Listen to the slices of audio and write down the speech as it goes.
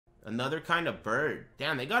Another kind of bird.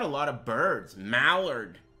 Damn, they got a lot of birds.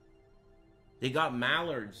 Mallard. They got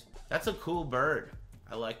mallards. That's a cool bird.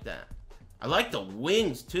 I like that. I like the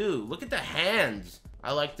wings too. Look at the hands.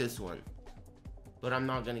 I like this one. But I'm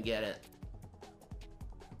not gonna get it.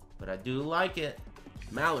 But I do like it.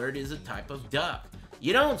 Mallard is a type of duck.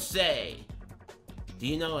 You don't say. Do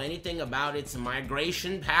you know anything about its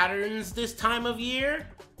migration patterns this time of year?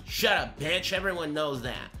 Shut up, bitch. Everyone knows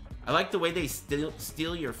that. I like the way they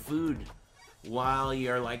steal your food while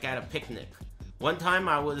you're like at a picnic. One time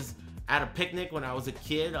I was at a picnic when I was a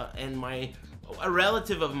kid, and a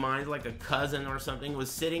relative of mine, like a cousin or something,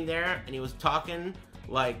 was sitting there and he was talking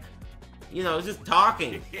like, you know, just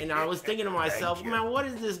talking. And I was thinking to myself, man, what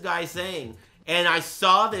is this guy saying? And I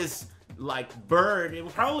saw this like bird, it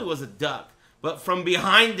probably was a duck, but from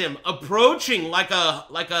behind him approaching like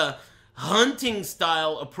a hunting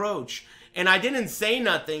style approach. And I didn't say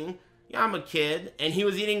nothing. Yeah, I'm a kid. And he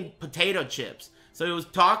was eating potato chips. So he was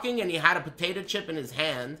talking and he had a potato chip in his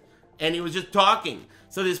hand and he was just talking.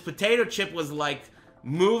 So this potato chip was like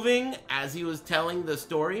moving as he was telling the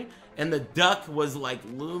story, and the duck was like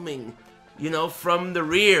looming, you know, from the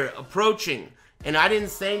rear, approaching. And I didn't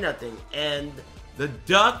say nothing. And the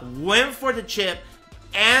duck went for the chip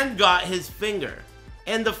and got his finger.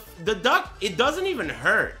 And the duck, it doesn't even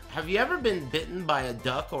hurt. Have you ever been bitten by a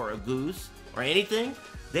duck or a goose or anything?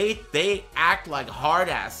 They act like hard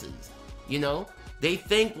asses, you know? They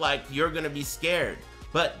think like you're gonna be scared,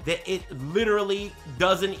 but it literally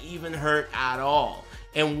doesn't even hurt at all.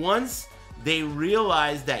 And once they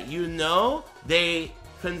realize that you know, they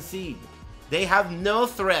concede. They have no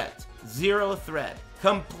threat, zero threat,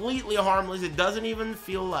 completely harmless. It doesn't even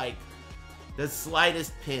feel like the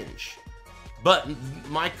slightest pinch. But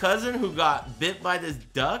my cousin who got bit by this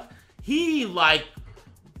duck, he like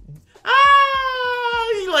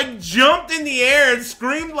jumped in the air and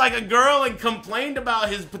screamed like a girl and complained about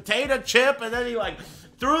his potato chip, and then he like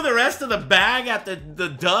threw the rest of the bag at the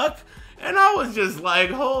duck. And I was just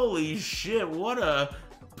like, holy shit, what a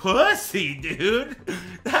pussy, dude.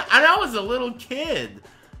 And I was a little kid.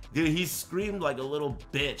 Dude, he screamed like a little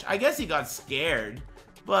bitch. I guess he got scared,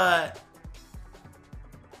 but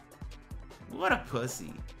what a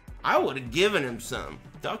pussy. I would have given him some.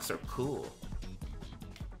 Ducks are cool.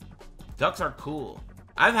 Ducks are cool.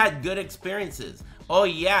 I've had good experiences. Oh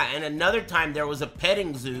yeah, and another time there was a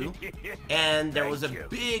petting zoo and there was a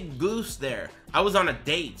big goose there. I was on a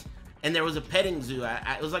date and there was a petting zoo.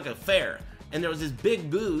 It was like a fair. And there was this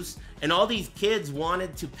big goose and all these kids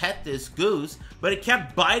wanted to pet this goose, but it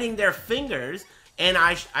kept biting their fingers, and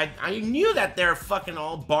I knew that they're fucking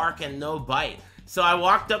all bark and no bite. So I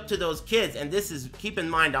walked up to those kids, and this is, keep in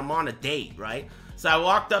mind, I'm on a date, right? So I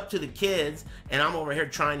walked up to the kids, and I'm over here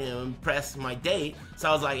trying to impress my date. So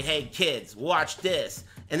I was like, hey kids, watch this.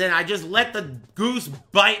 And then I just let the goose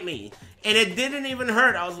bite me, and it didn't even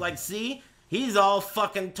hurt. I was like, see, he's all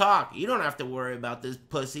fucking talk. You don't have to worry about this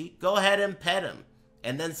pussy. Go ahead and pet him.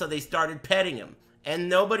 And then so they started petting him, and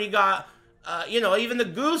nobody got, you know, even the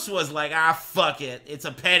goose was like, ah, fuck it. It's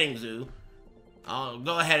a petting zoo. Oh,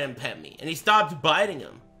 go ahead and pet me. And he stopped biting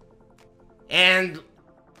him. And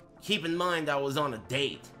keep in mind, I was on a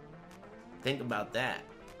date. Think about that.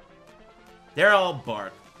 They're all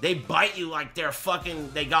bark. They bite you like they're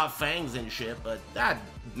fucking, they got fangs and shit, but that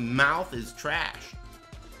mouth is trash.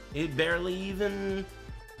 It barely even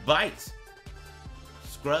bites.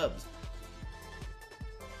 Scrubs.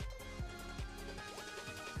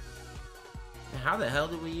 How the hell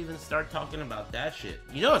did we even start talking about that shit?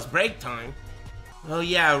 You know it's break time. Oh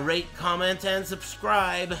yeah, rate, comment, and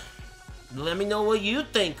subscribe. Let me know what you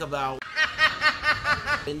think about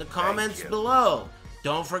in the comments below.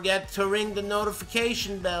 Don't forget to ring the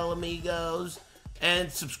notification bell, amigos.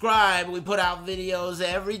 And subscribe. We put out videos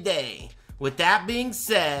every day. With that being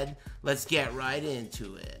said, let's get right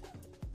into it.